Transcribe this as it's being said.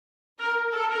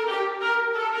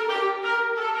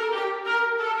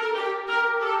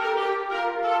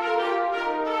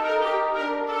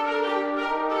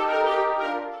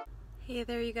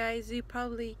guys, you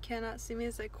probably cannot see me.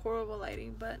 It's like horrible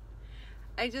lighting, but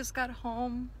I just got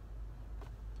home.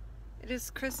 It is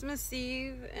Christmas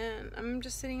Eve and I'm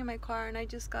just sitting in my car and I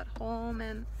just got home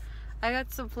and I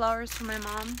got some flowers for my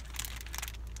mom.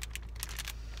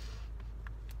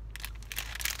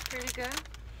 Pretty good,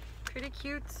 pretty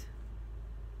cute.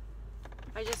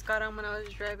 I just got them when I was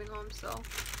driving home, so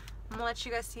I'm gonna let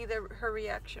you guys see her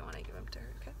reaction when I give them to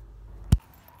her, okay?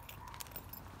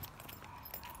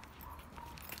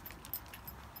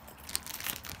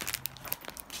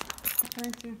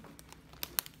 Trying to.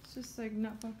 It's just like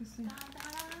not focusing.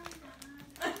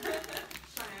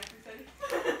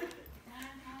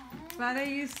 Para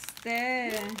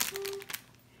usted.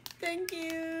 Thank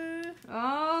you.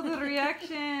 Oh, the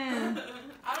reaction.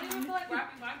 I don't even feel like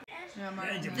wrapping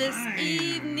my This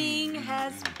evening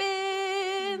has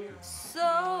been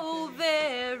so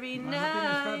very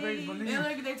nice. Hey,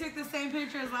 look, they took the same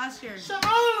picture as last year.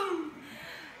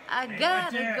 I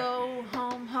gotta go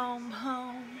home, home,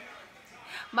 home.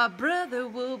 My brother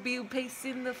will be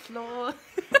pacing the floor.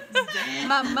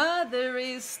 My mother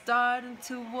is starting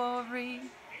to worry.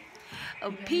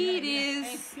 Oh, Pete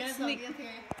is sneaking.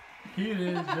 He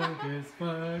is drunk as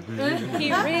fuck.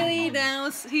 He really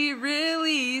knows. He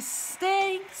really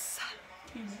stinks.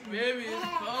 baby is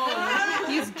cold.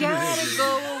 He's gotta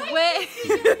go away.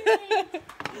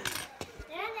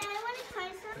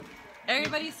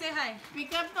 Everybody say hi.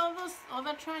 Pick up all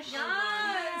the trash.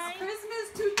 Yes,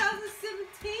 Christmas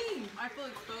 2017. I feel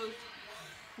exposed.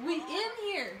 We in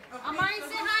here. Amari,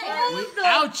 say hi.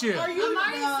 Out you. Are you?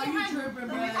 Amari, No, say you hi. tripping,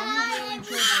 bro. You really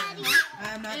tripping.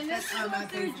 I'm not. And this is I'm what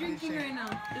not they're tasting this drinking shit. right now.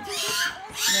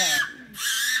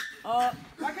 Yeah.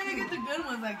 Why can't I get the good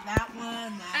ones like that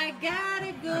one? I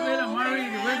gotta go. Wait,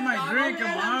 Amari, where's my drink,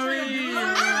 Amari?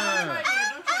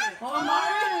 Oh,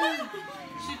 Amari.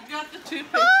 She got the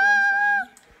toothpaste one time.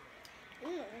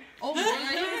 Oh, I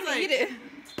I eat it.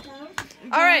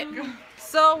 All right,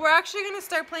 so we're actually gonna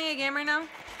start playing a game right now.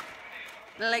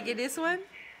 Like this one.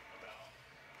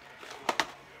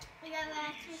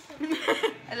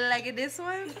 Like this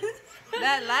one.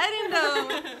 That lighting though.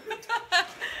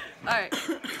 All right.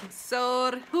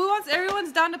 So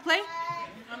everyone's down to play?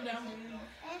 I'm down.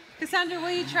 Cassandra, will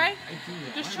you try?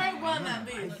 Just try one at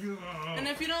least. And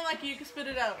if you don't like it, you can spit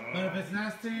it out. But if it's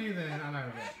nasty, then I'm not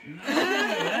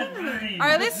okay. All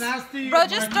right, let's. Nasty. Bro,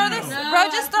 just throw this. Bro,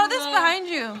 just throw this behind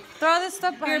you. Throw this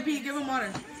stuff Here, behind. Pete, give him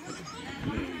water.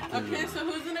 Okay, so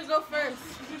who's gonna go first?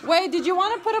 Wait, did you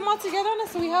want to put them all together on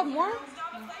us so we have more?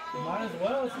 Might as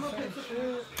well. It's the same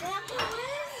shit.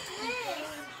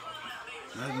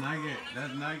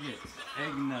 That's nugget.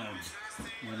 Eggnog.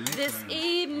 This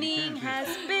evening has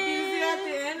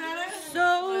been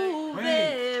so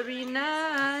very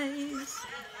nice.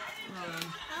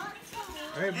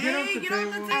 Hey, get off the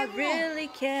table. I really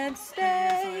can't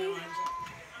stay.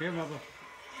 Here, Bubba.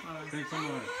 Drink some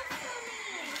water.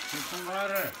 Drink some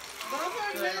water. Those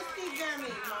are nasty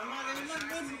gummies, Mama. They're not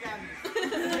good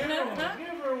gummies.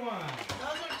 Give her one.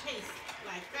 Those are taste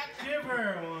like that. Give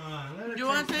her one. Let her You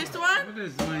want to taste one? Put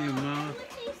this one in your mouth.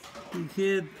 You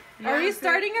kid. Are we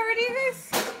starting already,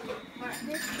 guys?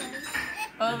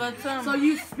 Oh, that's So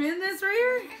you spin this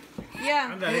right here?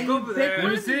 Yeah. Let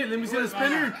me see. Let me see the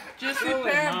spinner. just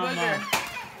prepare a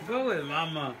booger. Go with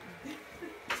mama.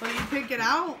 So you pick it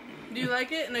out? Do you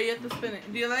like it? No, you have to spin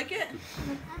it. Do you like it?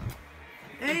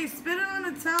 Hey, spin it on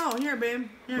a towel. Here, babe.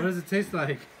 What Here. does it taste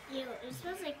like? It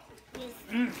smells like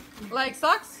this. Like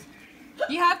socks?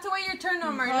 You have to wait your turn,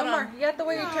 Omar. No Hold on. more. You have to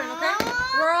wait your turn, okay?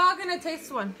 We're all gonna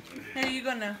taste one. Here, you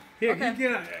go now. Here, Okay.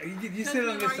 you sit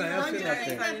on this side. I'll sit out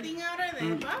there. that thing out of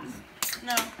the box?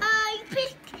 No. You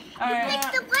pick Alright.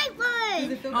 the white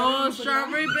one. Oh,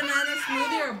 strawberry banana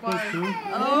smoothie or bar?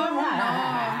 Oh no.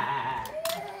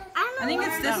 I think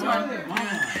it's this one.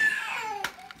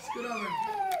 Scoot over.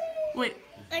 Wait.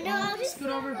 I know, I'll just Scoot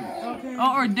over. Okay.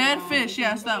 Oh, or dead fish.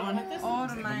 Yes, that one. Oh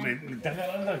my.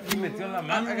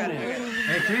 I got it.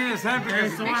 Hey, clean his head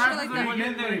because so what Make sure happens like when that. you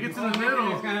get there? It gets in the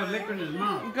middle. It's gonna have liquor in his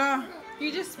mouth. Go.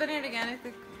 You just spin it again, I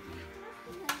think.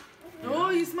 Oh,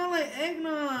 you smell like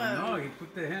eggnog. No, you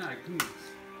put the hand like this.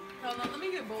 Hold on, let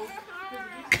me get both.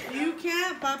 You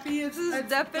can't, papi. It's just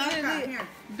Definitely. Here.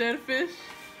 Dead fish.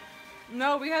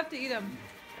 No, we have to eat them.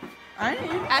 I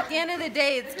eat. At the end of the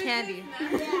day, it's candy.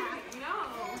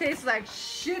 Tastes like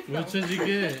shit though. What should you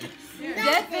get?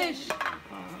 Dead fish.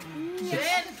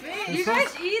 Dead fish. You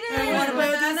guys eat You want it. a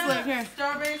Wait, this banana, look, here.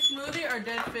 strawberry smoothie, or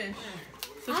dead fish?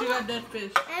 So she got dead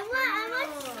fish. I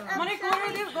want Monica,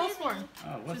 what are those for?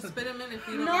 Oh, what's Just the... spit them in if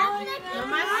you don't. No. I'm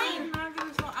not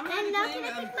I'm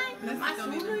gonna pick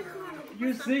mine.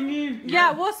 You're singing?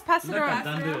 Yeah, we'll pass it Like a around.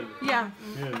 thunder. Yeah.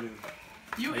 Yeah,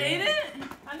 You ate it?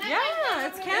 Yeah,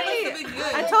 it's candy. That's pretty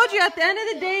good. I told you at the end of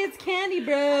the day, it's candy,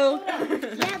 bro. Yeah,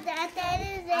 that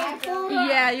is it.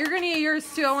 Yeah, you're gonna eat yours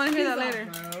too. I want to hear that later.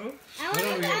 I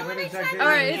want to try. All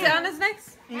right, is it Anna's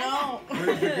next? No. What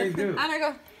does the cake do? Anna,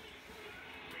 go.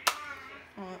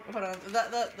 Hold on.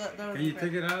 That was Can you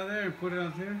take it out of there and put it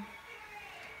on here?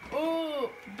 Ooh,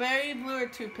 berry blue or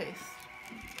toothpaste?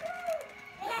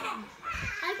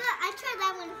 I tried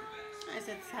that one. I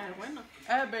said sad bueno.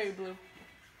 I have berry blue.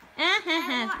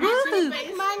 Woo.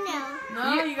 Make mine now.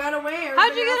 No, you gotta wait.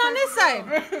 How'd you get on this side?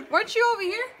 Weren't you over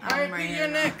here? Alright, Pete, you're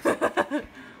next.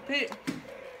 Pete,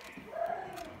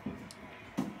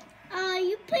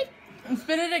 You pick.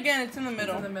 spin it again. It's in the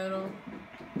middle. In the middle.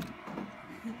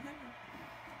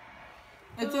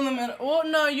 It's in the middle. Oh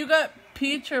no, you got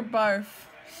peach or barf.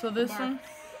 So this one,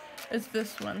 it's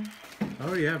this one.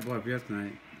 Oh yeah, boy, yes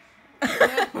tonight.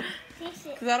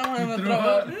 Cause I don't want him to throw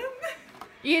up.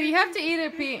 You have to eat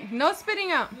it, Pete. No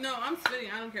spitting out. No, I'm spitting.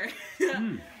 I don't care.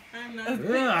 I'm not.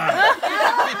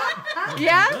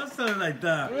 Yeah? Don't sound like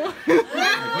that.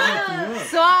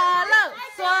 Swallow,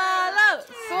 swallow,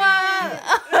 swallow.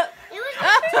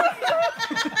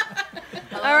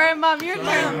 All right, Mom, your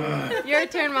turn. Your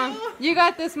turn, Mom. You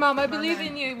got this, Mom. I believe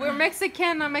in you. We're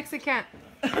Mexican, not Mexican.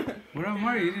 What am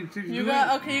I? You didn't choose You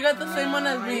got okay. You got the same one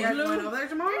as me. You guys went over there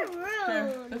tomorrow?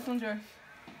 Here, this one's yours.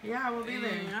 Yeah, we'll be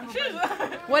there.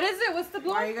 What is it? What's the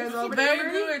blue? Are you guys over Berry there?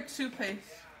 blue or toothpaste?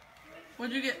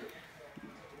 What'd you get?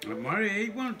 Mario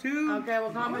ate one too. Okay,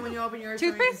 well, comment when you open yours.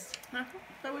 Toothpaste? Yeah,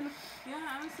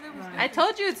 I said it was I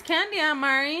told you it's candy, Aunt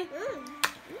Mari.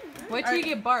 Wait till you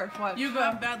get barf. Watch. You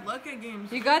go. bad luck at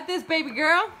games. You got this, baby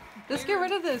girl. Let's get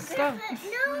rid of this stuff. No.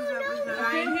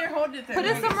 Okay, here, hold it there. Put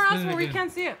it somewhere else where we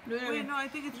can't see it. Wait, no, I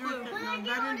think it's blue. No,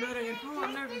 I didn't do it again. Oh,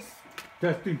 I'm nervous.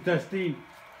 Testing.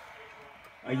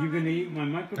 Are you gonna eat my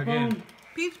microphone? Again.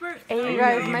 Peachburg. Hey, you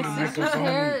guys, my sister's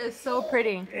hair is so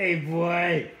pretty. Hey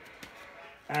boy.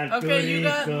 Okay, you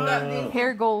got that.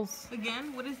 Hair goals.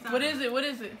 Again? What is that? What is it? What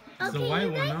is it? It's the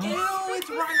white one, no? Ew, it's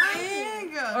raw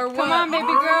egg. Or what? Come on, baby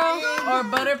girl. Or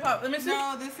butter pop. Let me see.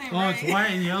 No, this ain't Oh, right. it's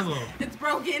white and yellow. It's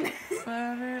broken.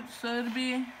 Butter. So it'd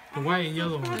be The white and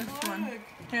yellow one. this one.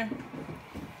 Here.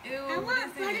 Ew, I what want is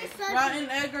it? butter Rotten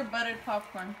egg or buttered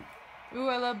popcorn. Ooh,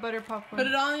 I love butter Put popcorn.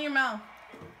 it all in your mouth.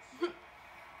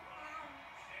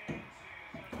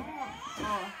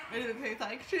 Oh, it doesn't taste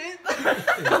like shit.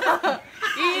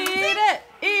 Eat it.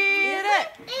 Eat it.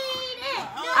 Eat it.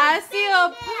 I see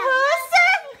a pussy.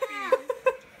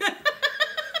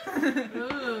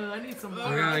 Ugh, I need some I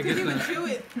gotta get that. chew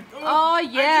it. Oh,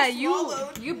 yeah. just You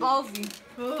swallowed. ballsy.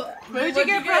 What'd you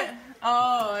get, bro?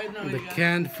 Oh, I know The what you got.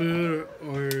 canned food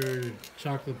or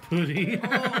chocolate pudding.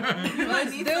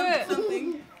 Let's do it.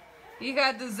 Something. You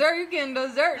got dessert. You're getting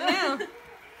dessert now.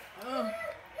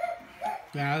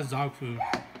 Yeah, that's dog food.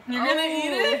 You're gonna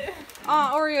eat it?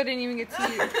 Oh, Oreo didn't even get to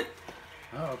eat it.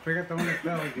 Oh, fíjate dónde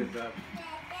está el que está.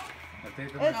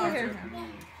 It's right here.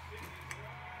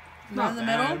 Not in the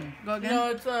middle? Go again. No,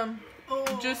 it's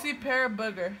juicy pear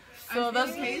booger. So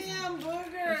that's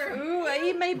Ooh, I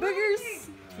eat my boogers.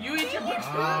 you eat your boogers.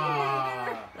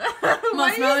 Why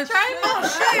are smell you it. trying my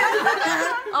shit?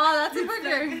 Oh, that's a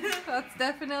booger. That's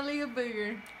definitely a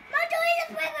booger. My toy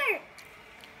is bigger.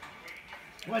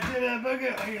 What's in that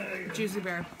burger? Juicy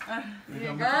bear.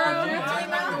 Yeah, girl.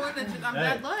 I'm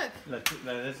bad luck.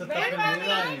 Esa está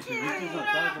prendida y si viste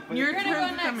soltar, You're gonna go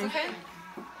next, okay?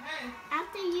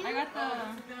 After you. I got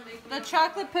the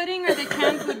chocolate pudding or the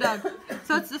canned food dog.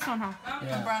 So it's this one, huh?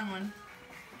 The brown one.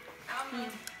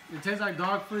 It tastes like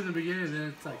dog food in the beginning, and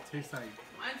then it's like tastes like.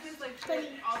 Mine tastes like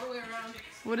shit all the way around.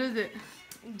 What is it?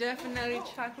 Definitely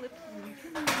chocolate pudding.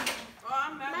 Oh,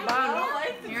 I'm mad.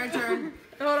 Bottle. Your turn.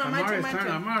 Hold on, my Amari's turn, my turn,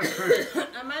 turn. Amari's turn.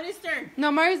 Amani's turn.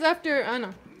 No, Mari's after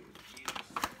Anna.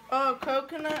 Oh,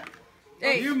 coconut.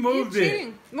 Hey, You moved you're it.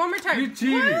 cheating. One more time. You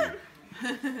cheated.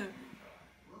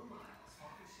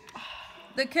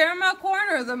 The caramel corn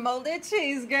or the molded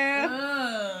cheese, girl?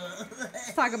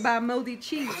 Let's talk about moldy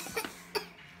cheese.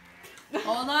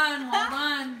 Hold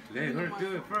on. Let her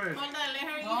do it first. Hold on, let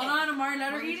her eat Hold it. on, Amari,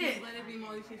 let her eat Cheese, it. Let it be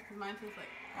moldy cheese because mine tastes like.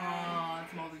 Oh,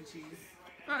 it's moldy cheese.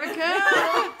 Okay.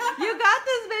 You got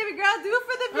this, baby girl. Do it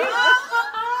for the view.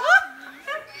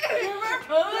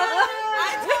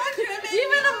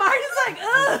 Even Amari's like,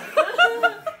 ugh.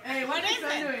 Hey, what is it?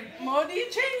 Doing moldy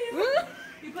cheese.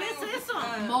 What's this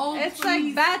one? Mold It's cheese.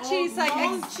 like bad cheese, like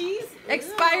mold cheese.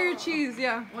 expired cheese,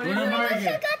 yeah. What did Amari You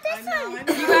get? got this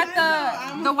one. You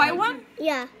got the white one?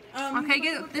 Yeah. Okay,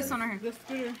 get this one right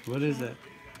here. What is that?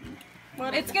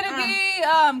 It's gonna be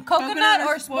coconut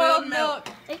or spoiled milk.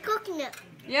 It's coconut.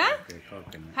 Yeah? Okay,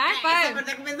 coconut. High five.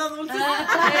 Hey,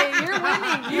 you're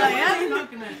winning. You're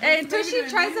winning. Hey, until she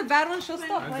tries a bad one, she'll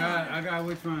stop. I got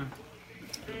which one?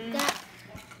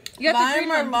 You got the Lime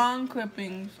green or one. long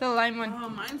clippings? The lime one. Oh,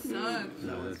 mine sucks.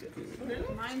 No, that's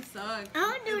Mine sucks. I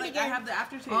want to do it Like, I again. have the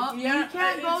aftertaste. Yeah, you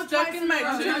can't go stuck twice in my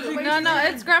tooth. No, no,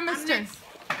 it's Grandma's turn.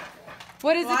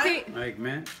 What is it, Pete? like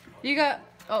mint. You got.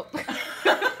 Oh.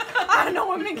 I don't know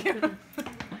what I'm gonna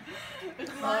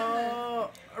Oh,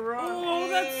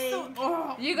 that's so.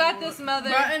 Oh. You got this, mother.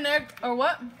 Rotten egg or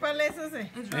what?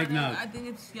 It's red. Eggnog. I think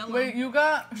it's yellow. Wait, you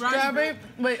got strawberry.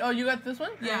 Wait, oh, you got this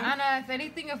one? Yeah. Anna, if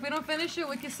anything, if we don't finish it,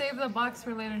 we can save the box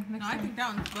for later. Next No, I time. think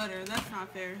that one's butter. That's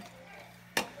not fair.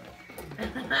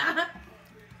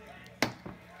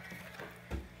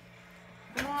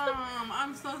 Mom,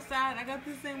 I'm so sad. I got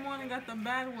the same one and got the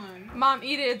bad one. Mom,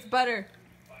 eat it. It's butter.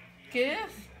 ¿Qué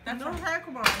es? That's No not sabe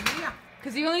como vainilla.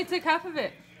 Cause you only took half of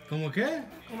it. ¿Cómo qué?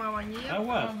 Como vainilla.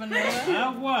 Aguas.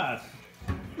 Vanilla. Aguas.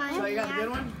 So you got the good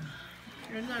one?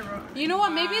 Yours not wrong. You know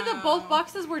what? Maybe the both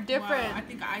boxes were wow. different. I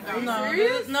think I got No,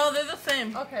 it. no, they're the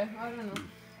same. Okay, I don't know.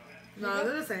 No,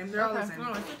 they're the same. They're all the Okay. same.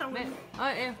 No, it's just a weird-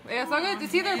 Yeah, as long as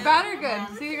it's either bad or good.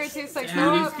 It's either gonna taste like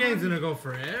Man, syrup. this game's gonna go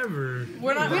forever.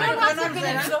 We're not We don't gonna have to finish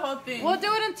finish. the whole thing. We'll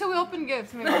do it until we open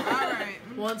gifts, maybe. Alright.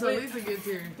 Well, until Lisa gets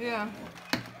here. Yeah.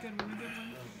 Good one, good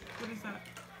one. What is that?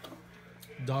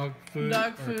 Dog food.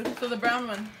 Dog or food. So the brown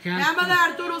one. Yeah, canned I'm gonna food. let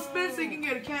Arturo spin so he can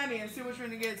get a candy and see which one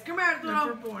he gets. Come here,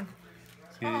 Arturo.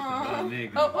 Tiene que dar Oh,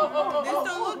 negro. oh, oh, oh, This oh,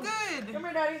 don't oh. look good. Come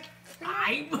here, Daddy.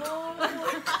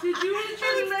 Did you eat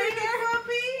your sticker,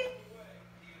 puppy?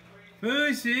 Oh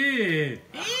shit.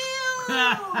 Ew!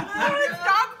 It's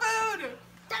dog food!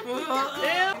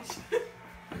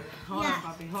 Hold on,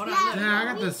 Papi. Hold on. Yeah. Yeah, I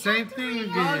got the same thing Go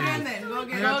again again. then. Go I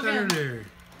again. got that earlier.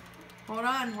 Hold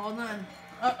on. Hold on.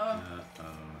 Uh-oh.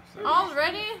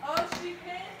 Already? Oh, she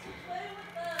came to play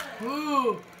with us.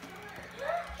 Ooh.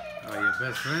 Oh, your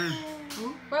best friend.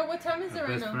 Bro, what time is it Your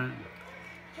right best now? friend.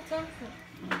 What time is it?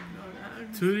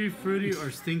 Tutti Frutti or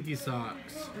Stinky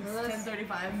Socks? It's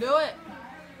 10:35. Do it.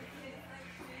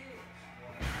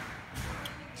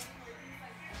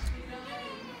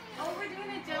 Oh, we're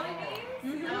doing a jelly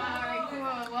bean? Alright, cool.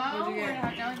 Well, What'd you we're get? gonna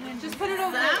have jelly beans. Just put it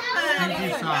over there. Stinky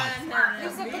Socks.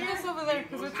 Lisa, put this over there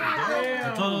because we're trying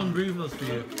to. I told them to bring those to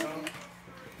you.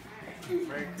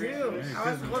 Merry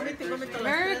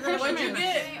What'd you Christmas.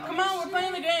 get? Come on, we're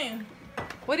playing the game.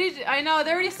 What did you? I know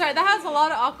they already started. That has a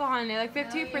lot of alcohol in it, like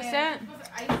 15%. Ice it,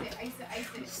 ice it, ice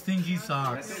it. Stinky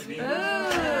Socks. Ooh.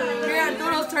 Here,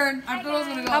 Arturo's turn. Arturo's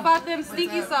gonna go. How about them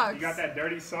stinky socks? You got that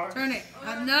dirty sock? Turn it.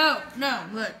 No.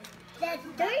 Look.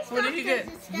 What did you get?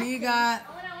 He got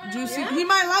juicy. He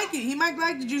might like it. He might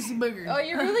like the juicy booger. Oh,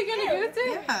 you're really gonna give it to?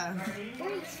 Yeah.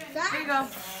 Here you go.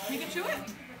 You can chew it.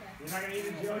 You're not gonna eat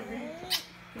a jelly bean?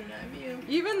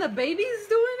 Even the baby's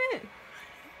doing it.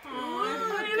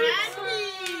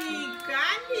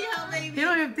 He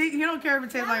don't even think. He don't care if it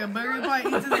tastes like a burger. He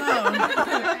probably eats his own. You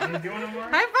ain't doing no more?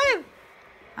 High five.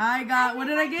 I got. What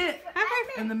did I get? High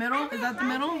five. In the middle? Is that the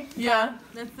middle? Yeah.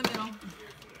 That's the middle.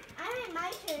 I made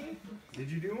my turn. Did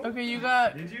you do one? Okay, you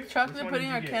got Did you? Which chocolate one pudding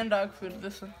did or you get? canned dog food.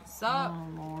 This one. Sup?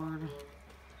 Lord.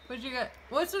 What'd you get?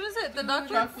 What is it? The dog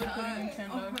food? Chocolate pudding and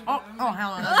canned dog. Oh,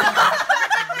 hell no.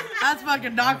 That's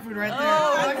fucking dog food right there.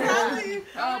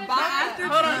 Oh, bye.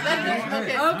 Hold on.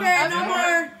 Okay. Okay, no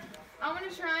more. I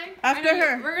wanna try. After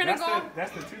her. We're gonna go.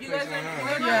 That's the toothpaste You guys one, are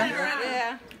huh?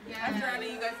 Yeah. After I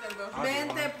you guys gotta go.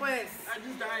 Vente pues. I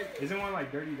just died. Isn't one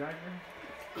like dirty diaper?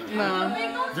 No.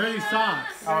 Dirty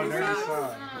Socks. Oh, dirty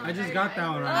sock. I just got that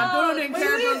one right. Arturo didn't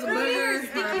care if it was a Fruity or burger.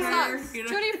 sticky socks?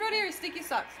 Tutti Frutti or sticky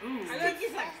socks?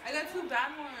 I got two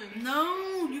bad ones.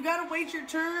 No, you gotta wait your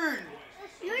turn.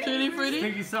 Tutti Frutti.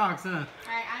 Stinky Socks, huh? Alright,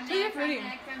 I'm Tutti next, Frutti.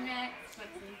 I'm next.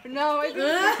 Let's see. No, it's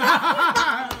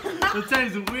It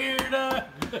tastes weird.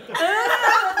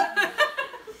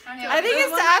 Okay, I think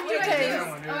it's the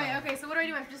aftertaste. Oh wait, okay, so what do I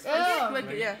do? I have to just Oh. Look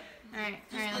it, yeah. Alright,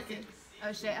 let's see.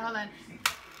 Oh shit, hold on.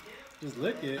 Just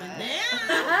lick it. Okay,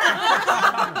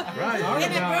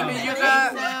 you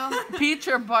got peach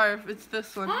or barf. It's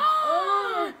this one. No.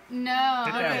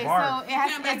 Get that Okay, barf. so it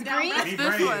has it's green. Be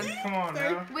this brave. one. Come on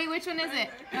now. Wait, which one is it?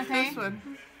 Okay. This one.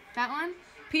 That one?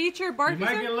 Peach or You bark?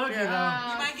 might get lucky though. You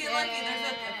might get lucky. There's a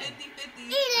 50-50.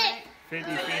 Eat it.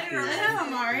 50-50.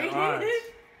 Amari. Odds.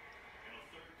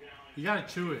 You gotta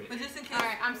chew it. But just in case.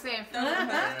 Alright, I'm safe. I'm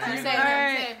I'm safe.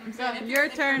 Alright. I'm safe. Your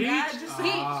turn. Peach?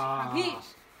 Peach. Ah, Peach.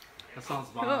 That sounds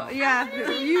Oh, bomb. yeah.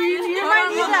 You might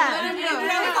need that.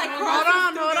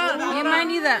 Hold on. You might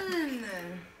need that.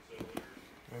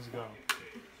 Let's go.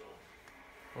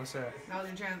 What's that? That was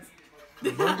your chance.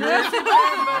 Where'd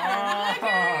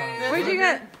you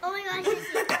get? Oh my gosh, this is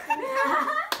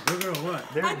Booger or what?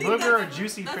 There's booger or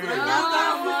juicy pear. That's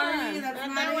that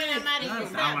one I'm out of That's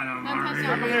here. that one on Mario.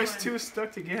 How come there's two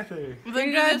stuck together? You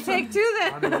gotta take two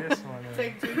I'll then. do this one. Then.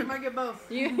 Take two. You might get both.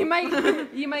 You might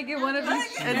get one of each.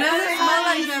 It doesn't smell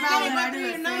like nothing.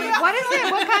 What is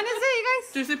it? What kind is it, you guys?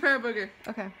 Juicy pear booger.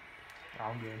 Okay.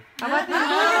 I'm good. How about this?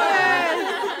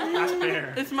 That's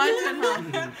fair. It's my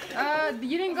turn, huh?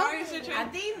 You didn't go? I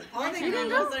think all the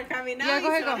girls are coming out. Yeah, go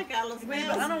ahead, go.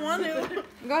 I don't want to.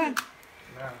 Go ahead.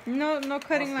 No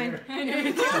cutting line. I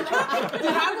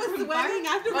was sweating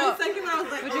after my second. I was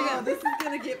like, What'd you get? this is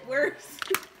gonna get worse.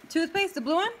 Toothpaste, the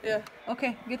blue one? Yeah.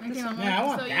 Okay, get this one. Yeah, I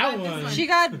want that one. She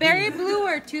got berry blue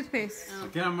or toothpaste?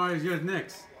 Okay, Mario's yours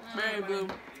next. Very blue.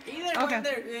 Either Okay. one,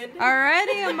 they're good.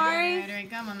 Alrighty, Amari. Alright,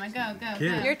 come on, go.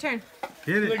 Hit it. Your turn.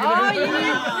 Hit it. Oh, you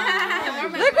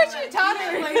Look what you taught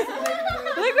her.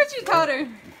 Look what you taught her.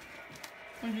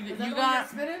 You got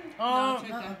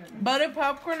butter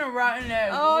popcorn or rotten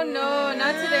egg? Oh no,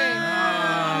 not today.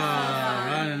 Ah,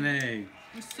 rotten egg.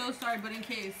 I'm so sorry, but in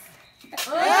case.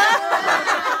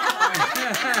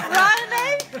 Rotten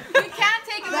egg? You can't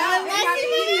take it out.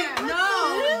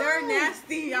 No, they're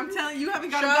nasty. I'm telling you, you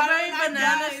haven't got Strawberry a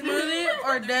banana smoothie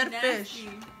or dead fish?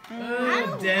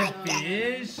 Oh, dead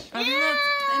fish. And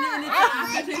it's an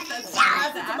aftertaste that's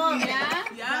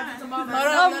Yeah?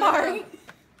 Oh, Amari.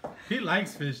 He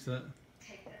likes fish, though.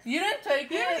 You didn't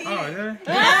take it. Oh, yeah?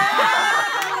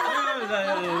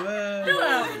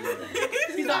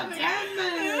 He's on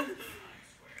damn.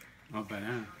 Oh,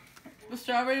 banana. The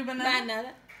strawberry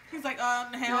banana. He's like,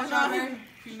 ham strawberry.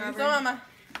 So, mama.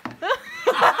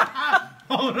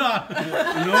 Hold on.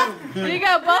 No. You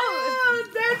got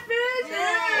both. Dead fish.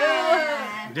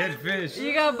 Dead fish.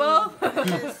 You got both.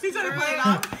 He's gonna play it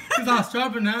off. He's on straw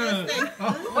banana.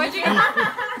 What'd you get?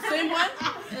 Same one?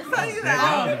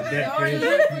 Dead fish.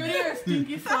 Fruity or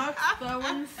stinky socks? That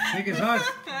one's. Think it's us.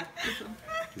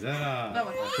 Is that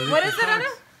What is it, Anna?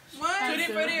 Tutti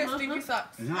frutti or stinky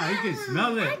socks? No, you can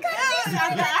smell it.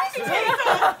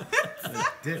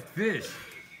 Dead fish.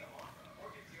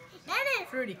 Nana,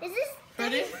 Fruity. is this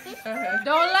Fruity? Okay.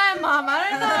 Don't lie, Mom. I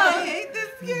don't I know. hate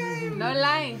this game. No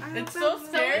lying. It's so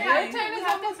scary. Your turn is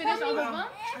almost finished all of them.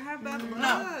 I have bad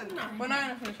blood. No, we're not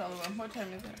gonna finish all of them. What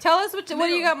time is it? Tell us what do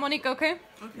you got, Monica, okay?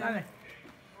 Oh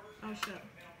shit.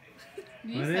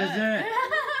 What is it?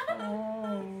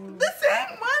 The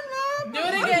same one, Mom. Do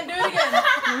it again. Do it again.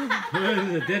 What is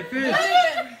it? Dead fish?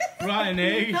 Rotten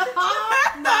egg? Go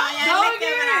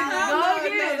get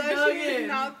it. That shit is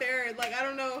not there. Like, I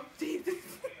don't know. Jesus.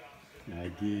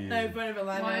 Again. Watch,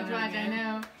 I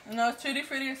know. No, it's tutti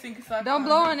frutti or stinky socks. Don't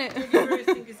blow on it.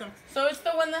 So it's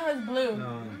the one that has blue.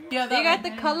 No. Yeah, You got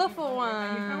the colorful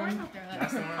one.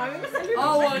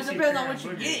 Oh, well, it depends on what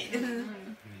you get.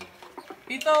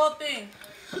 Eat the whole thing.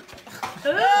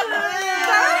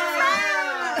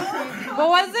 What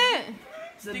was it?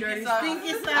 Stinky socks.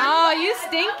 Oh, you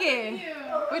stinky.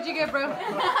 What'd you get, bro?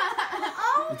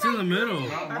 It's in the middle. Do it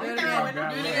again. Do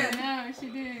it again. No, she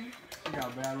did. You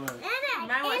got bad luck.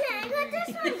 Anna, I got this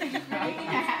one.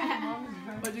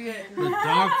 What'd you get? The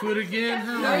dog food again?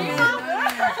 Huh?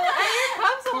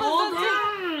 Hold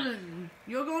on.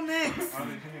 You'll go next.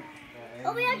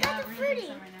 Oh, wait, I got the fruity.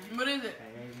 What is it?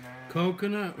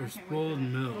 Coconut or spoiled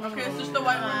milk? Okay, it's just the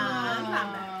white one.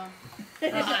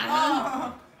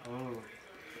 Oh,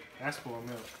 that's spoiled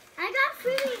milk. I got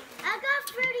fruity. I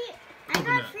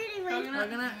got fruity one.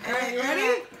 Alright, ready?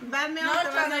 Bad man. No,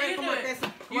 Chana, you do it.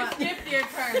 You skipped your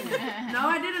turn. No,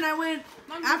 I didn't. I went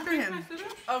after him.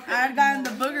 Okay. I had gotten the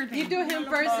booger thing. You do him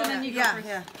first and then you go Yeah, first.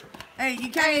 yeah. Hey, you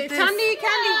can't eat this. Candy.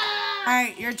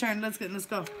 Alright, your turn. Let's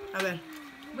go. I bet.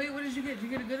 Wait, what did you get?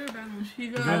 Did you get a good or a bad one?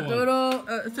 You Good got one. doodle.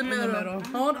 It's in the middle.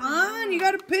 Hold on, you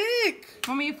gotta pick.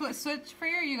 Want me to switch for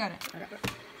you or you got it?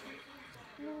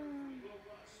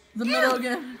 The middle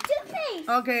again. Toothpaste.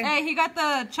 Okay. Hey, he got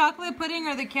the chocolate pudding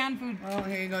or the canned food? Oh,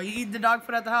 here you go. You eat the dog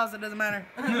food at the house. It doesn't matter.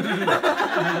 He's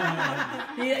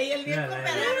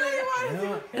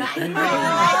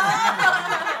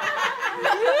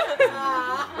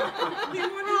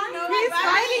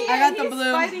fighting it. I got the He's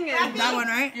blue. fighting it. That one,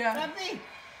 right? Yeah.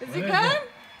 Is it good?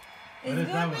 What is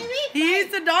that one? He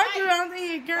eats the dog food. I don't think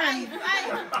he can.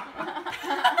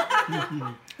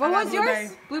 What was blueberry.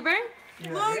 yours? Blueberry?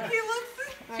 Look, he looks.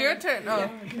 It's your turn. Oh.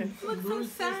 Looks so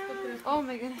sad. Oh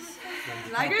my goodness.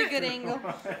 Like a good angle.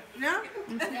 No?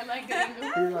 I like the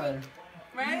angle.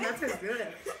 Right? That tastes good.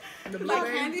 The Mom,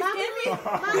 blueberry. Mommy, you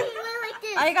went like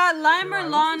this. I got lime or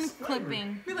lawn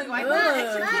clipping. Be like, why not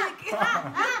extra kick?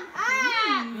 Mom.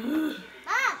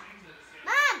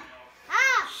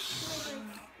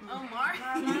 Oh, Mark.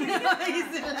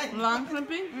 Long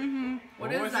clipping? Mm-hmm.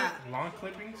 What is that? Long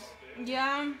clippings?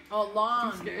 Yeah. Oh,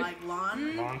 lawn. Like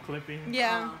lawn? Long clippings?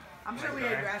 Yeah. I'm sure we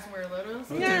had grass when we were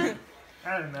little. Yeah.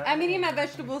 I don't know. I'm eating my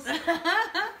vegetables.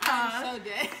 I'm so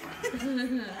dead. Get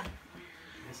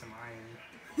some iron.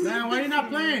 Man, why are you not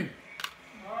playing?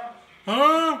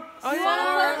 Huh? Oh,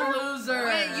 yeah. Loser.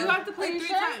 Wait, you have to play 3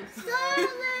 times.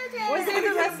 What's in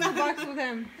the rest of the box with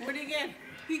him? What do you get?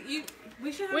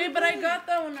 We should have Wait, but I got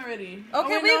that one already. Okay, Oh,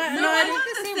 wait, wait. no, I I didn't. want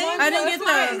the same one. I didn't so get it's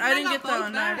that fine. one. I didn't get that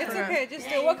one. I It's forgot. okay. Just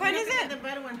do. What kind is The it?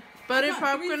 better one. Butter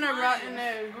popcorn or rotten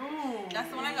egg. Ooh. That's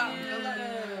the one I got. Ooh.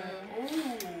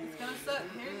 It's gonna suck.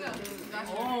 Here you go. Got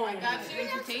you. Oh. I got you.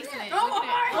 You're tasting it. Oh, Look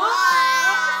at it. oh.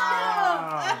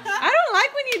 I don't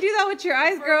like when you do that with your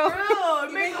eyes, girl. Bro,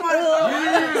 it makes me want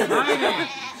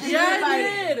Yeah, I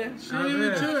did. She didn't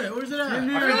even chew it. Where's it at? I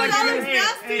feel like that you was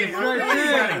nasty. Hey, bro, you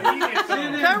gotta eat it,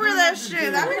 though. Cover that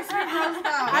shit. That makes me grossed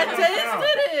out. I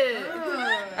tasted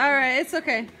it. All right, it's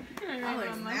okay. That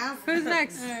looks nasty. Who's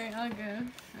next? Alright, I'll go.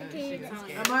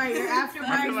 Amari, you're after I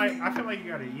feel like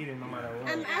you gotta eat it no matter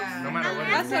what. No matter what.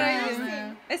 That's it what is. I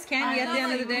do. It's candy at the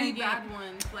end of the day. Bad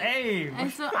ones. Like, Hey.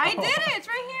 and so I did it. It's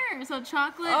right here. So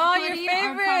chocolate. Oh, your hoodie,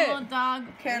 favorite. Or caramel dog.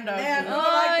 Can dog. Yeah, food.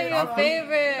 Oh, your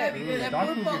favorite. Ooh, dog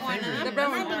food's your favorite. The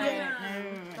brown one.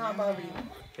 Oh, Bobby.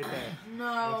 Hit that.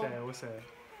 No. What's that?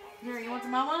 Here, you want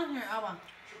some mama? Here, Alba.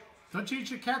 Don't you eat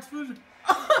your cat's food?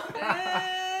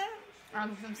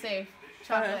 I'm safe.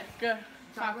 Chocolate. Good.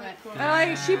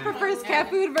 Chocolate. She prefers cat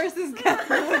food versus cat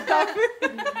food with dog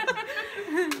food.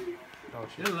 Oh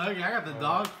shit. You're lucky. I got the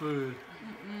dog food.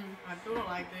 I feel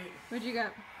like it. What'd you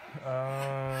got?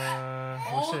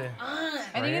 What's it?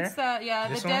 I think it's the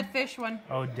This the one? dead fish one.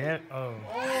 Oh, dead. Oh.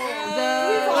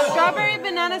 The strawberry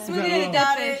banana smoothie and the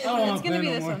dead fish. Oh, It's gonna be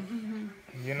no this more. one.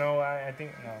 You know, I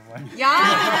think no. What? Yeah.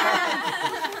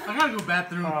 I gotta go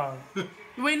bathroom. Oh,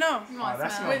 Wait, no.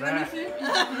 that smells Wait, let me bad. see.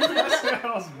 That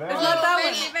smells It's bad. not that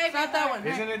one. It's not that one.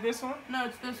 Isn't it this one? No,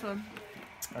 it's this one.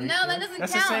 Are you No, sure? that doesn't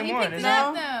That's count. the same You one, picked it isn't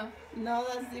up it? though. No,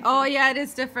 that's different. Oh yeah, it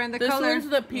is different. The This color. one's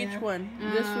the peach one.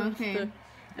 This one's okay. the.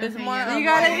 It's Okay, more. yeah. You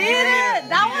gotta eat it.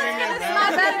 That one's gonna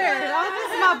smell better. That one's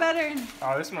gonna smell better.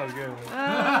 Oh, this smells good.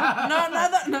 No, not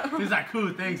that. No. He's like, cool,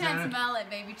 You thanks, can't man. smell it,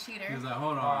 baby cheater. He's like,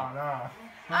 hold Oh, on. no.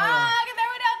 Oh, throw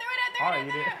it out, throw it out, throw it I'll out,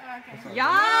 eat throw it. it out. Okay.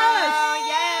 Yes.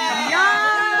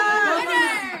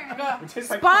 Winner! It tastes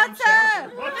like Sponsor.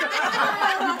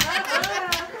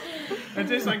 It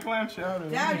tastes like clam chowder.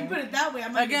 Damn, you put it that way.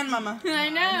 I'm like, Again, mama. I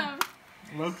know.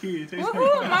 Low key, it tastes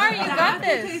Woohoo, like Mari, you got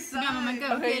this. Go, Mama, go.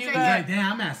 Okay, Okay, you it's got- right He's like,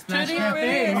 damn, I'm at Splash Tutti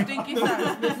Cafe. frutti, stinky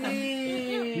sauce.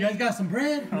 You guys got some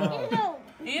bread? Oh.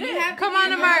 Eat it. Come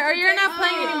on, Amar, or you're not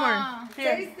playing anymore. Oh.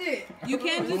 Here. taste it. You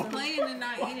can't just play and then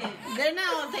not eat it. They're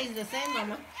not all taste the same,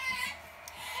 mama.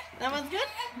 That one's good?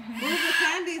 Where's the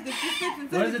candies? The biscuits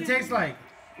and What does it taste like?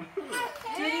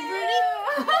 Tutti frutti?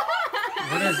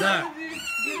 What is that?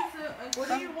 What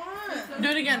do you want? Do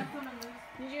it again.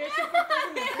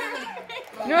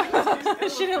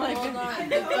 She didn't like it.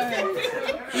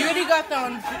 You already got that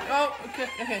one. Oh, okay.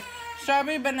 Okay.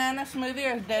 Strawberry banana smoothie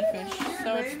or dead fish.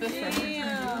 So it's this one.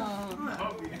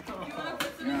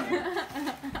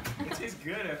 It tastes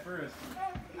good at first.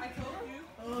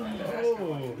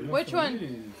 Which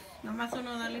one? Nomás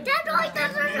uno, dale.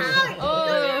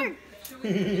 Oh.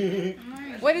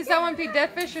 What is that one? Pete? Dead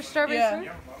fish or strawberry? Yeah.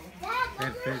 sauce?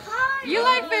 Dead fish. You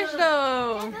like fish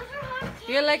though.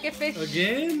 You like a fish?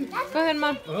 Again? Go ahead,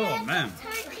 Mom. Oh, man.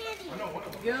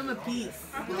 Give him a piece.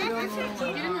 Give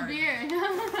him the beer.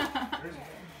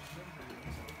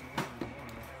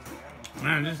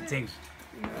 Man, this stinks.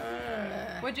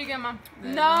 What'd you get, Mom?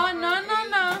 No.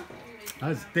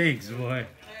 That stinks, boy.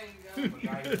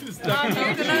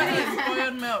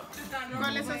 Spoiled milk.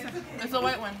 It's a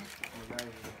white one.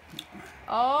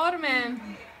 Oh,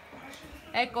 man.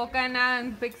 Hey,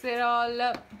 coconut, fix it all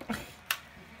up.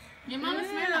 Your mama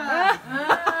smell it.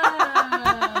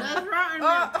 That's rotten.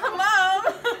 Mom.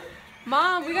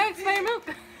 Mom, we gotta explain milk.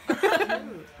 I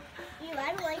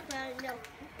don't like that. No.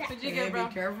 What'd you Hey, get, bro?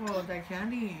 be careful with that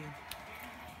candy.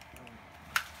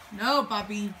 No,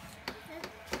 Papi.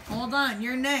 Hold on.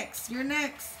 You're next. You're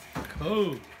next.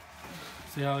 Cool.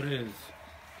 See how it is.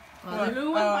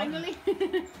 Who won finally?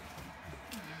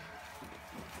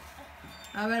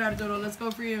 A ver, Arturo, let's go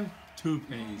for you.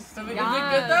 Toothpaste. Is it good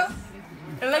though?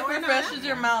 It like refreshes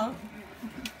your mouth.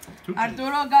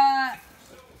 Arturo got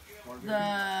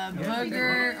the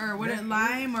booger, or what it,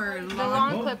 lime, or The long.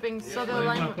 long clippings, so the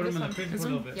line. Put This them in the one. fridge for a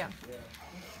little bit. Yeah.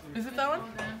 Is it that one?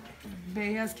 Babe,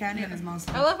 he has candy in his mouth.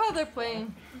 I love how they're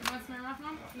playing. What's my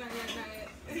mom? Not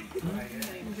yet.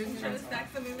 Should have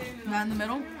stacked some in there. Not in the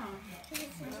middle?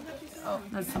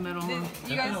 That's the middle one.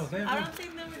 You guys, I don't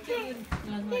think they were good.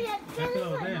 I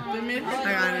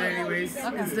got it anyways.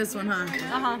 It's this one, huh?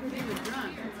 uh-huh.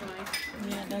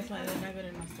 Yeah, that's why they're not good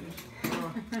enough to me.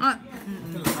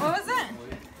 What was it?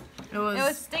 It was. It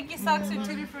was Stinky Socks or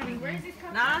Tutti Frutti.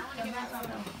 Nah? What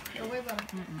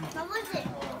was it?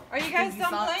 Are you guys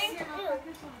done playing?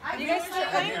 You guys still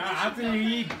playing? After you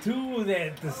eat two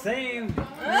that the same,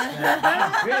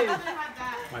 that's great.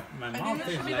 My mom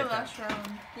tastes like that.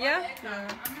 Yeah?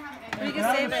 Or you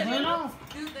can save it.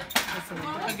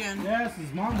 Again. Yes,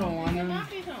 his mom don't want him.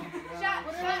 What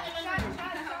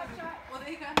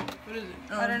is it?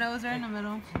 I don't know. It was right in the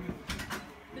middle.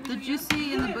 The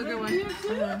juicy and the booger one.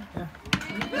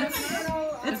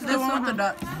 It's the one with the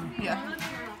dots. Yeah.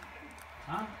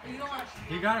 Huh?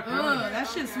 You got it. Ugh, that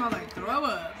shit smells like throw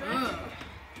up. Ugh.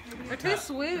 It tastes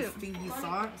sweet. Stinky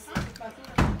socks.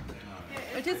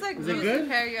 It tastes like Is it good?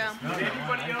 hair, yeah. Did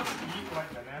anybody else eat like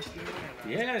the nasty one?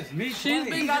 Yes, me She's too.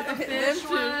 been got the fish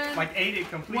one. Like ate it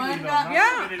completely One though. got- not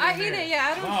Yeah, spit I in eat there. it. Yeah,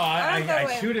 I Oh, don't. I I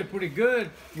shoot it pretty good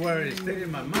where it stayed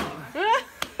in my mouth.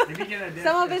 If you get that dead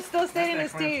Some of fish, it's still staying in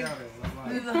that's his that teeth. clam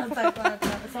chowder.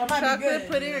 So it might be Chocolate good.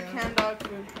 pudding or canned dog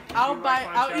food? I'll You buy.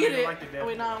 like I'll clam eat chowder, you it. like the dead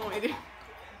Wait, no, I won't eat it.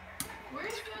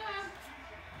 Where's the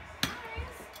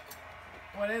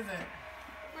What is it?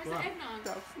 where's the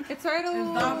eggnog? It's right Dog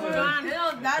over. food.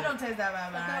 That don't taste that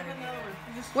bad, but I didn't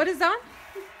eat it. What is that?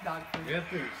 Dog food. You have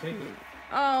to shake it.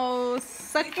 Oh,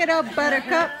 suck it up,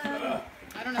 Buttercup.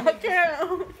 I don't know. Okay.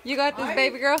 You got this,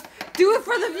 baby girl. Do it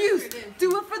for the views.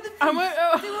 Do it for the views. I'm a,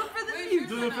 Do it for the views.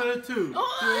 Do it for the two.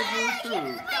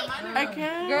 I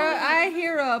can't. Girl, I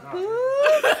hear a pussy.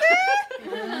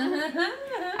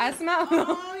 I smell.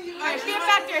 Fear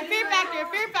factor, fear factor,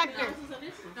 fear factor.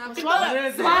 What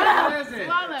is it? What is it?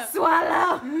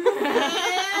 Swallow.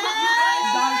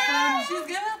 She's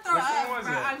gonna throw Which up. one was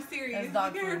bro. it? I'm serious. That's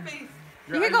dog Look at her food. face.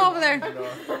 You can go over there.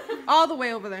 All the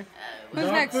way over there. Who's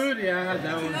Dog next? food? Yeah, I had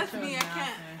that See, one. that's me. I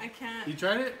can't. I can't. You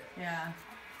tried it? Yeah.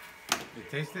 You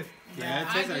taste it? Yeah, it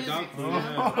tastes like dog food.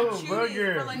 Oh, Chewy for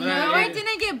booger. like- But No, I I ate it.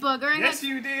 didn't get booger. I Yes, got,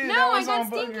 you did. no, That I was got on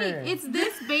stinky. Booger. It's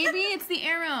this, baby. It's the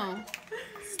arrow.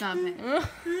 Stop it. All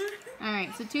right,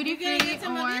 so Tutti Frutti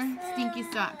or Stinky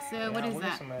Socks. So what is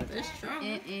that?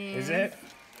 It is. Is it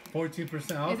 14%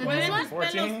 Is off. it this one?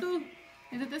 14?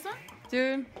 Is it this one?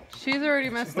 Dude, she's already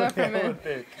messed up from it.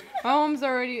 Thick. My mom's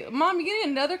already. Mom, you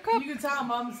getting another cup? You can tell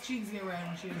mom's cheeks get red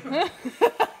when she.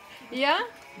 Yeah?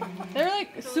 They're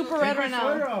like super red right now.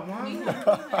 I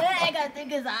got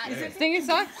think it's hot. Stinky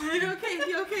socks? You okay?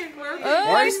 You okay? We're okay. Oh,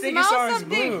 Why I is Stinky smell Socks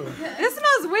something. blue? This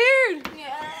smells weird.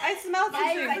 I smell I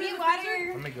something. need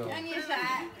water. Let me go. I need a shot.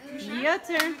 Your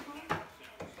turn.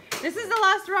 This is the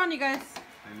last round, you guys. I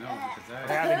know, because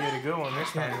I gotta get a good one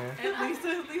this time, man. And Lisa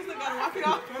gotta walk it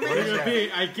off. What is that?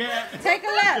 I can't. Take a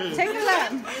lap. Take a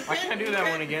lap. I can't do that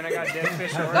one again. I got dead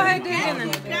fish already. Go ahead, do it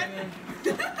again then.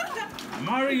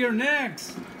 Mari, you're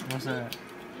next. What's that?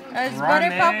 It's butter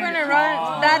popcorn and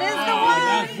run. That is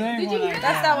the one. Did you hear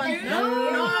That's that one. I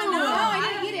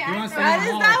didn't eat it. You want some That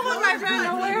is more? that one, my friend.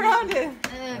 No way around it. Oh,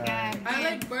 God. I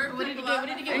like burp. What did you get? What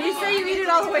did you get? And you say you eat it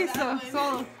all the way, so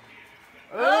swallow.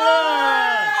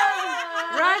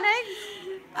 Rotten eggs?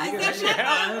 I said shut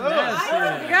up. Go, go,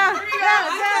 go,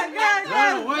 go.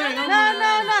 No, wait, No,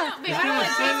 no, no. Babe, I don't want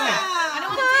to taste that. I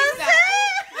don't want to taste that.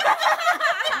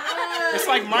 It's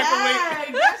like microwave.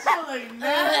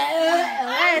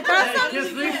 Hey, throw some.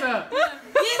 Kiss Lisa.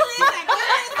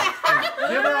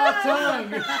 Give her all tongue.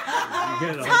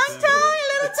 Tongue,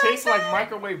 It tastes like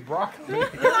microwave broccoli.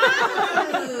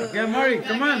 Okay, Mari,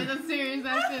 come on. I'm serious.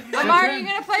 That's just. Amar, you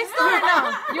gonna play still or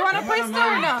no? You wanna play still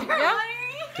or no? Yeah?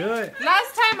 Do it.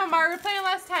 Last time, Amar, we're playing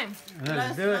last time.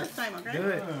 Let's do it. Do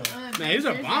it. Man, he's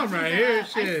a bomb right here.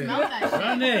 Shit. Smell that shit.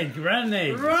 Run egg, run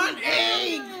egg. No.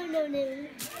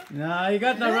 No, you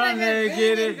got the run egg.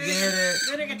 Get it, get it.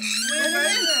 Give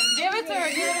it to her,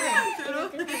 give it to her.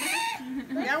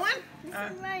 That one?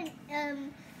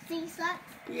 Stinky socks.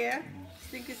 Yeah.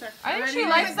 Stinky socks. I think she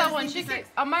likes that one. She can,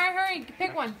 Amar, hurry,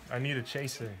 pick one. I need a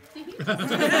chaser.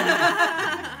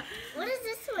 What is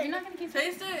this one? You're not gonna keep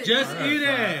Taste it. Just eat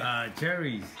it.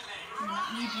 Cherries.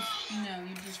 You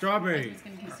just. Strawberry. It's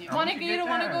gonna kiss you. Monica, you don't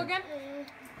wanna go again?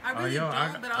 I really yo,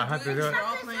 I- don't, but I I'll have do to it. do it. We're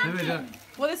all playing. Do it.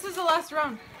 Well, this is the last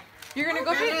round. You're gonna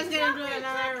go Brandon's pick? gonna do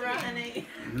another rotten egg.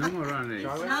 No more run eggs.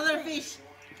 Another fish.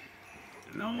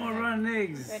 No more run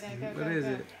eggs. What is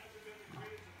it?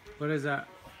 What is that?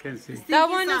 Can't see. That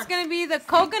one is gonna be the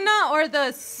coconut or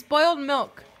the spoiled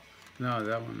milk. No,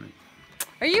 that one.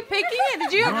 Are you picking it?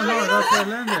 Did you? No, that's the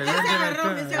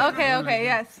Linda. Okay, okay,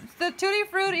 yes. It's the Tutti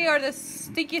Frutti or the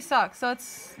Stinky Socks. So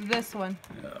it's this one.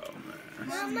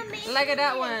 Mama made Look at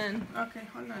that one. Okay,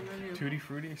 hold on. Tutti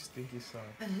Frutti, Stinky Sock.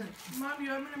 Mom, you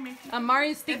want me to make you?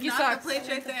 Amari's Stinky Not the Socks. plates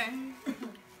right there.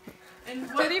 And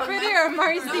Tutti Frutti or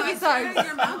Amari's Stinky I swear Socks?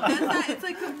 your mouth does that. It's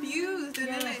like confused. And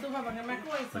then it,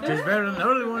 But tastes better than the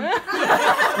other one.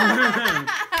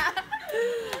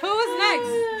 Who was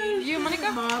next? You,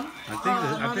 Monica? Mom.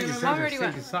 I think it says Mom a already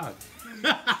went. stinky sock.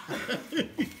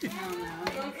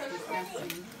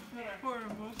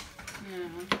 horrible.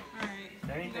 Alright.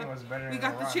 Anything was better We than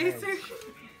got the raw chaser. eggs.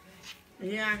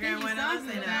 Yeah, I got one else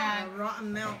in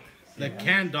rotten milk. The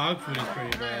canned dog food is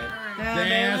pretty bad.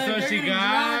 Yeah, That's what she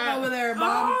got. over there,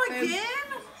 Mom. Oh, again?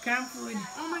 Cat food.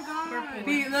 Oh my god.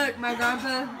 Pete, look, my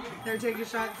grandpa, they're taking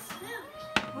shots.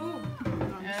 Oh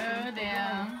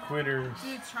damn. Quitters.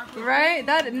 Right?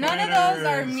 That none of those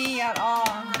are me at all.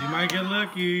 You might get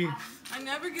lucky. I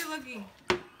never get lucky.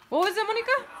 What was it,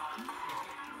 Monica?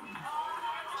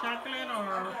 Chocolate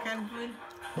or canned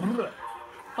food?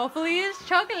 Hopefully it's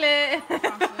chocolate.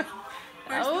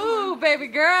 Oh, baby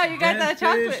girl, you got that Dead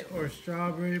chocolate. fish or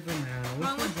strawberry banana. Which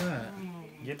one's that?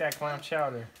 Get that clam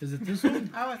chowder. Is it this one?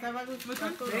 Oh, está about this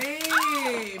one.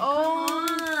 Babe. Oh,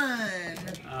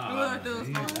 Oh, those.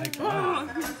 you like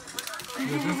that.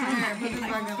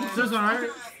 Is this one right?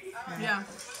 Yeah.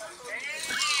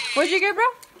 what'd you get, bro?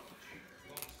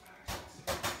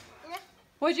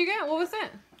 What'd you get? What was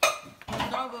it?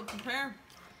 Dog will prepare.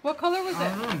 What color was I it?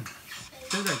 don't know.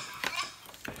 Tastes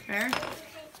like Fair.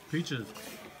 peaches.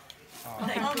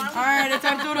 Alright, it's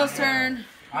Arturo's turn.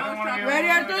 I don't want to get Ready,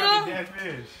 one. I got Arturo? the dead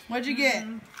fish. What'd you get?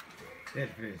 Dead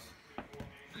fish.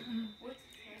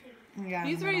 Yeah,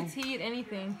 He's ready to eat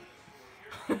anything.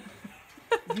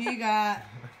 He got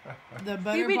the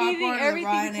butter You've been eating popcorn and the everything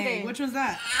rotten today. egg. Which was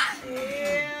that?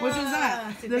 Which was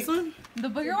that? This one? The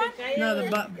booger one? No, the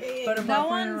butter That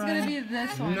popcorn and one's rotten gonna egg. be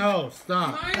this one. No,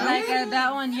 stop. Like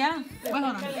that one, yeah. Wait, hold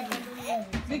on.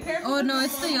 Oh no,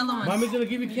 it's the yellow one. Mommy's gonna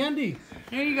give you candy.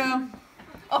 Here you go.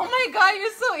 Oh my god,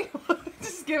 you're so evil.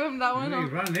 Just give him that one. Hey,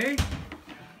 rotten egg?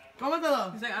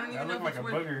 Cómetelo. He's like, I don't That even know looked if like it's a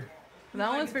worth. booger. That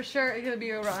one's for sure gonna be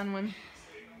a rotten one.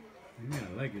 Yeah,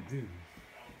 I like it too.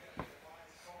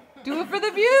 Do it for the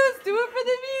views. Do it for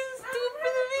the views. Do it for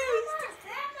the views.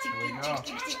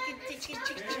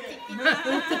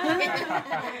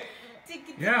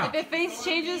 Yeah. If it face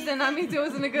changes, then that means it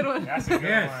wasn't a good one. That's a good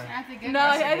Yes. one. That's a good No,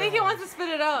 one. I think he wants to spit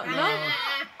it out. No?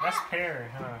 That's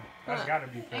pear, huh? That's gotta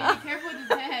be pear. Hey, be careful with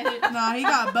his head. No, he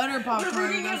got butter popcorn.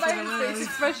 Freaking That's by what his it face is.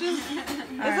 expression. Is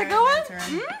Alright, it good one? my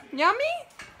turn. Yummy?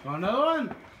 Want another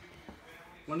one?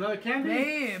 Want another candy?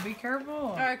 Hey, be careful.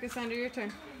 Alright, Cassandra, your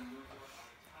turn.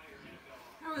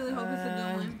 I really hope it's a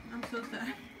good one. I'm so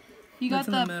sad. You That's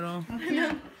got in the the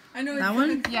middle. I know it's That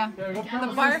one? yeah. Yeah, go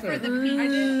The bar for the I peach.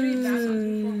 did 3 bad ones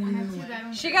before. One had 2 bad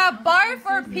ones. She got bar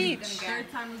for peach. Third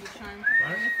time was a charm.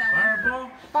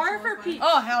 Fireball? Bar for peach.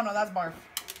 Oh, hell no, that's barf.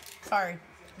 Sorry.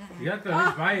 You got to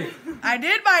bite it. I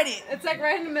did bite it. It's like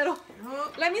right in the middle.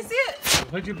 Let me see it.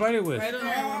 What'd you bite it with?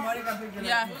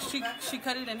 Yeah, she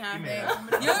cut it in half.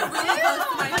 You're really close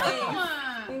to my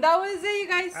face. That was it, you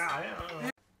guys. Ah, yeah.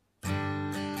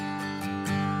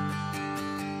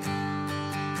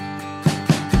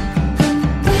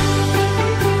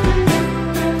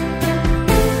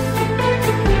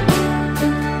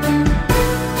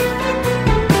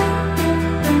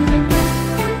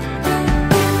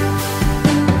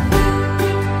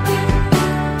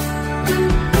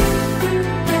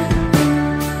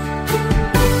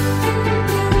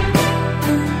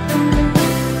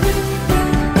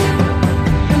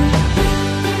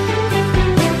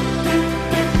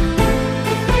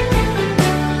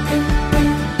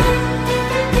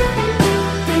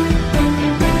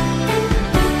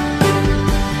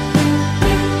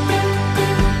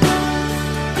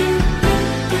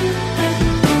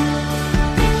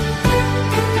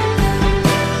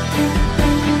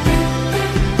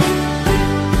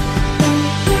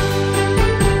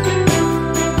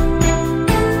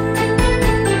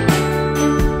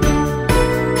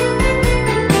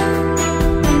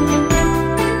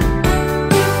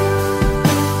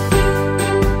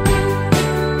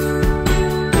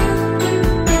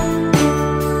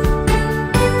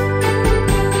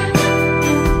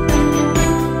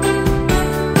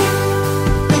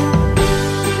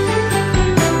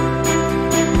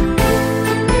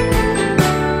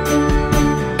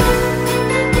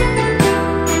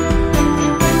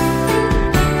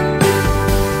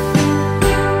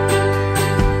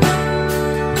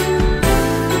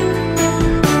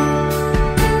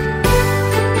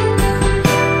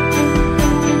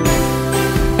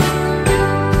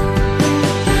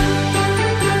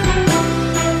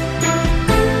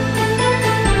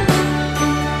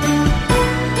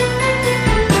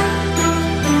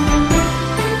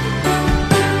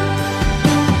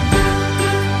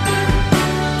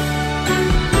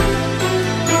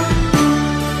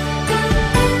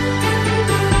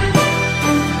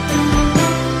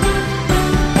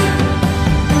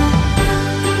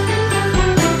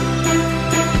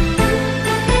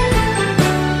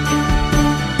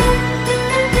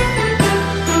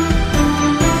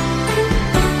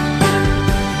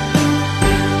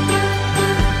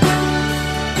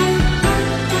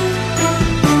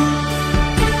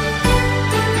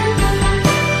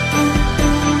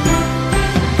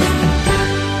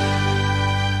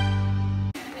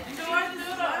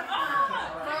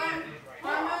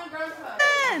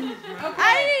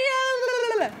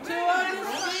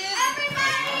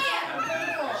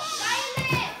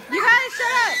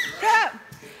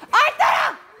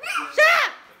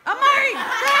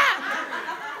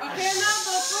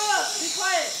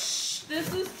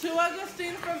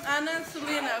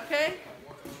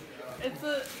 It's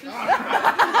a.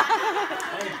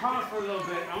 Hey, pause for a little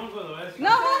bit. I want to go to the restroom.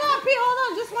 No, hold on, Pete, hold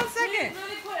on, just 1 second.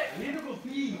 Really quick. I need to go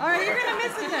pee. All right, you're gonna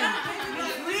miss it then.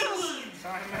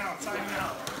 Time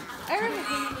out.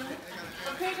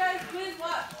 Okay, guys, please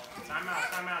what? Time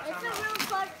out. It's a real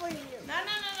fun for you. No.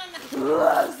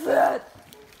 That's it.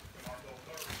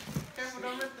 Careful,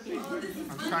 don't rip the piece.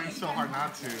 I'm trying so hard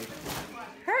not to.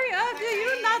 Hurry up, dude. You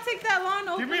do not take that long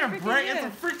to Give open me a freaking break. gift. It's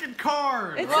a freaking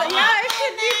card. It's yeah, it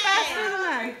should be faster than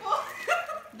that.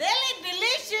 Deli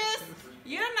delicious.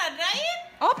 You're not dying?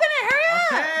 Open it, hurry up.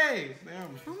 Okay.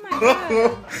 Damn. Oh my god.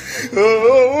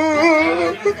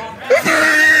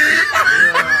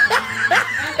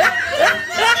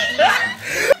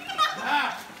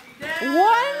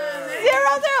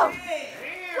 1-0.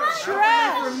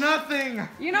 Trash. For nothing.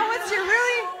 You know what's your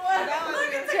really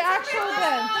it's your actual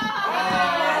bed.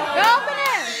 Open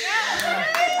it. Open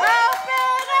it.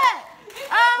 Open it.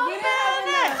 Open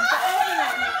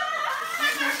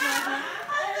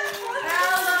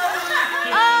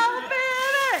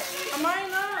it. Am I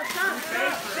not? Stop.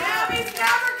 Damn, he's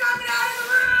never coming out of the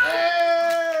room.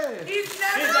 Hey. He's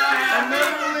never I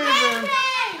never believe him.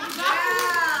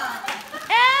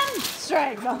 And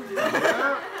strike. No.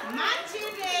 Not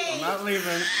today. I'm not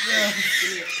leaving.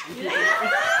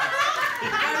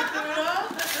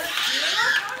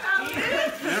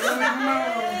 Never leave him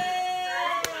alone.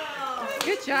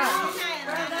 Good job.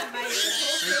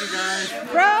 Thank you guys.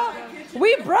 Bro,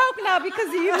 we broke now because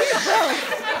of you. We broke.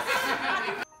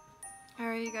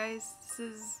 Alright, you guys, this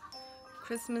is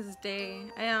Christmas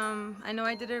Day. I know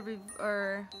I did a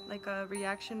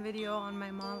reaction video on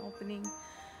my mom opening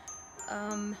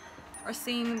or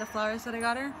seeing the flowers that I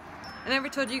got her. I never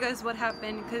told you guys what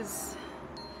happened because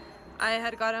I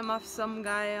had got them off some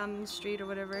guy on the street or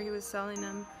whatever. He was selling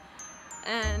them,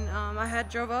 and I had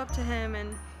drove up to him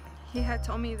and he had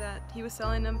told me that he was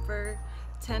selling them for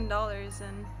 $10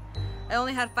 and I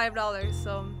only had $5,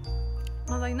 so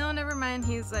I was like, no, never mind.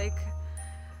 He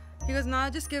goes, no, I'll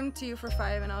just give them to you for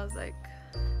 $5, and I was like,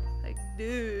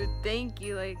 dude, thank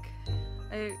you.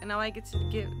 Now I get to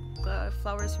give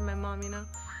flowers for my mom, you know.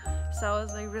 So I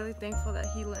was like really thankful that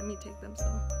he let me take them. So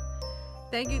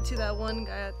thank you to that one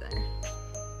guy out there.